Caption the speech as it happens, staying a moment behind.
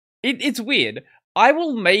it's weird. I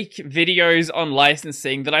will make videos on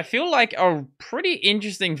licensing that I feel like are pretty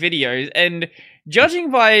interesting videos, and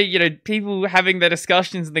judging by, people having their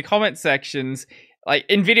discussions in the comment sections, like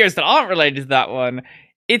in videos that aren't related to that one,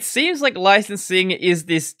 it seems like licensing is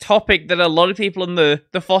this topic that a lot of people in the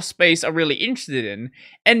FOSS space are really interested in.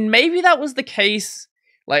 And maybe that was the case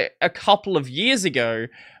like a couple of years ago,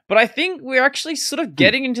 but I think we're actually sort of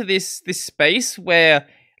getting into this space where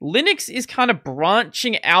Linux is kind of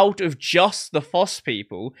branching out of just the FOSS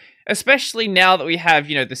people, especially now that we have,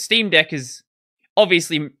 the Steam Deck is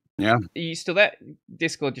obviously... Yeah. Are you still there?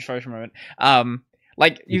 Discord just froze for a moment.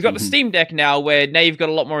 Like, you've got the Steam Deck now, where now you've got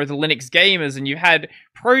a lot more of the Linux gamers, and you had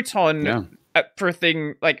Proton for a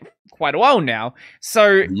thing, like, quite a while now.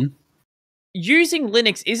 So, using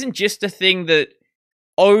Linux isn't just a thing that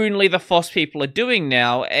only the FOSS people are doing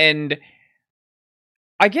now, and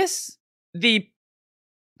I guess the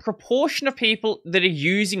proportion of people that are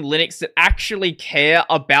using Linux that actually care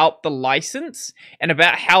about the license and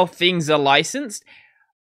about how things are licensed,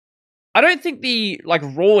 I don't think the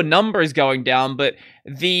raw number is going down, but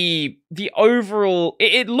the overall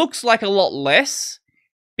it looks like a lot less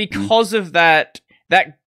because of that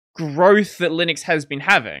growth that Linux has been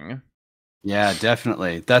having. Yeah,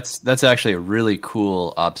 definitely. That's actually a really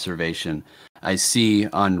cool observation. I see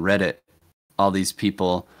on Reddit all these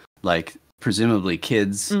people, like presumably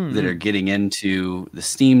kids that are getting into the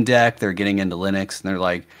Steam Deck, they're getting into Linux, and they're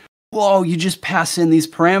like, whoa, you just pass in these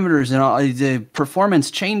parameters and all the performance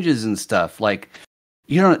changes and stuff. Like,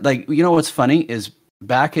 you know what's funny is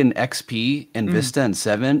back in XP and Vista and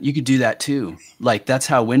 7, you could do that too. Like, that's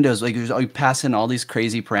how Windows, like, you pass in all these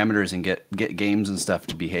crazy parameters and get games and stuff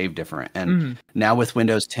to behave different. And now with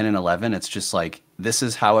Windows 10 and 11, it's just like, this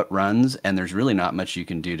is how it runs, and there's really not much you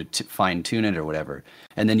can do to fine tune it or whatever.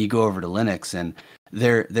 And then you go over to Linux, and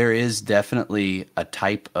there is definitely a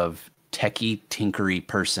type of techie tinkery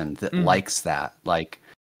person that likes that. Like,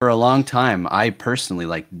 for a long time, I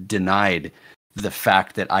personally denied the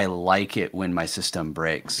fact that I like it when my system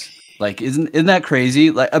breaks. Like, isn't that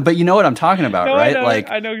crazy? Like, but you know what I'm talking about, no, right?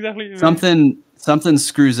 I know exactly what you mean. Something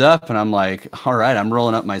screws up, and I'm like, all right, I'm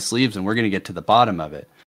rolling up my sleeves, and we're gonna get to the bottom of it.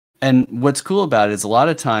 And what's cool about it is a lot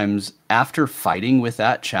of times after fighting with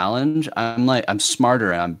that challenge, I'm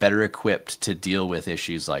smarter and I'm better equipped to deal with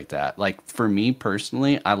issues like that. Like, for me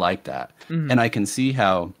personally, I like that. And I can see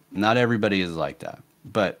how not everybody is like that,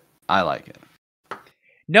 but I like it.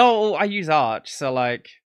 No, I use Arch, so like,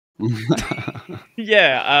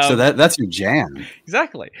 yeah. So that's your jam.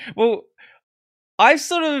 Exactly. Well, I've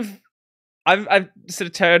sort of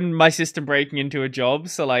turned my system breaking into a job,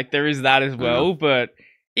 so like there is that as well. But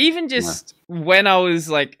even just when I was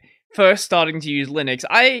like first starting to use Linux,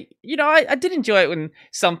 I did enjoy it when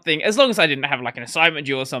something, as long as I didn't have like an assignment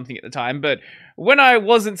due or something at the time. But when I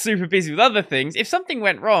wasn't super busy with other things, if something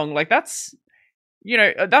went wrong, like that's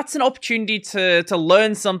an opportunity to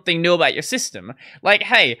learn something new about your system. Like,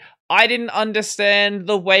 hey, I didn't understand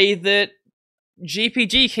the way that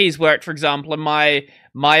GPG keys worked, for example, and my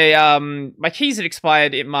keys had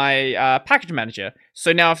expired in my package manager.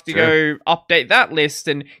 So now I have to go update that list,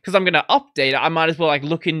 and because I'm going to update it, I might as well like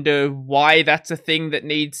look into why that's a thing that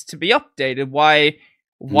needs to be updated. Why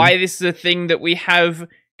this is a thing that we have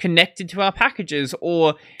connected to our packages,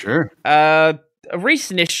 or a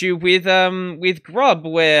recent issue with Grub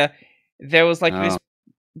where there was like this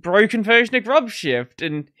broken version of Grub Shift,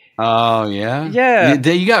 and you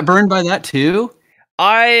got burned by that too.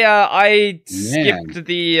 I skipped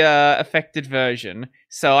the affected version,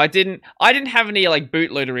 so I didn't have any like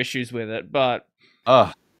bootloader issues with it, but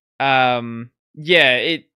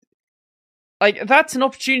it like that's an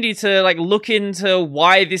opportunity to like look into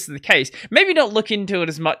why this is the case. Maybe not look into it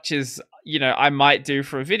as much as I might do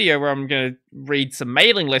for a video where I'm going to read some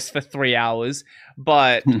mailing lists for 3 hours,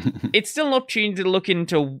 but it's still an opportunity to look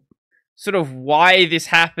into sort of why this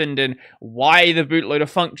happened and why the bootloader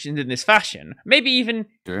functions in this fashion. Maybe even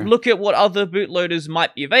look at what other bootloaders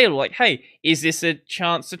might be available. Like, hey, is this a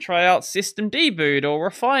chance to try out System Deboot or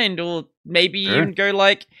Refined, or maybe even go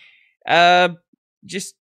like,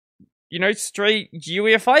 just straight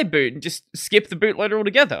UEFI boot and just skip the bootloader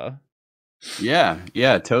altogether. Yeah,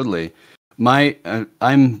 totally. I've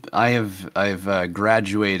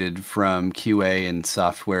graduated from QA and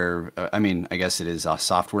software. I guess it is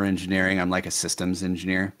software engineering. I'm like a systems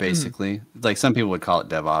engineer, basically. Like, some people would call it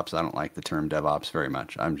DevOps. I don't like the term DevOps very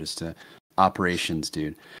much. I'm just a operations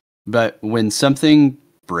dude. But when something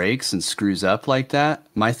breaks and screws up like that,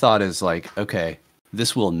 my thought is like, okay,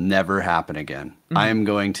 this will never happen again. I am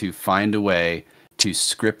going to find a way to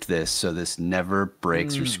script this so this never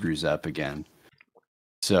breaks or screws up again.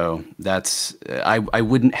 So that's I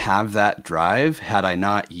wouldn't have that drive had I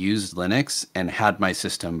not used Linux and had my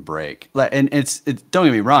system break. And it's don't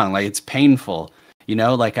get me wrong, like it's painful. You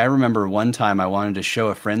know, like I remember one time I wanted to show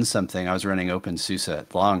a friend something. I was running OpenSUSE a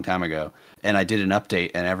long time ago, and I did an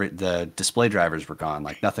update, and the display drivers were gone.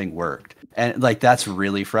 Like nothing worked, and like that's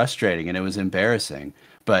really frustrating, and it was embarrassing.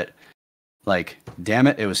 But like, damn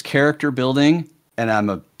it, it was character building, and I'm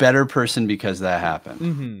a better person because that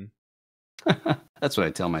happened. Mm-hmm. That's what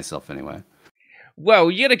I tell myself anyway.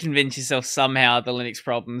 Well, you got to convince yourself somehow the Linux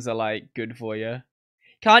problems are like good for you.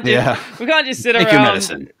 We can't just sit around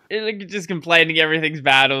just complaining everything's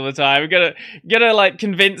bad all the time. We gotta like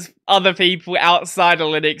convince other people outside of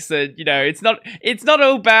Linux that, you know, it's not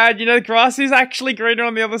all bad. You know, the grass is actually greener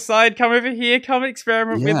on the other side. Come over here, come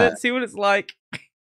experiment with it, see what it's like.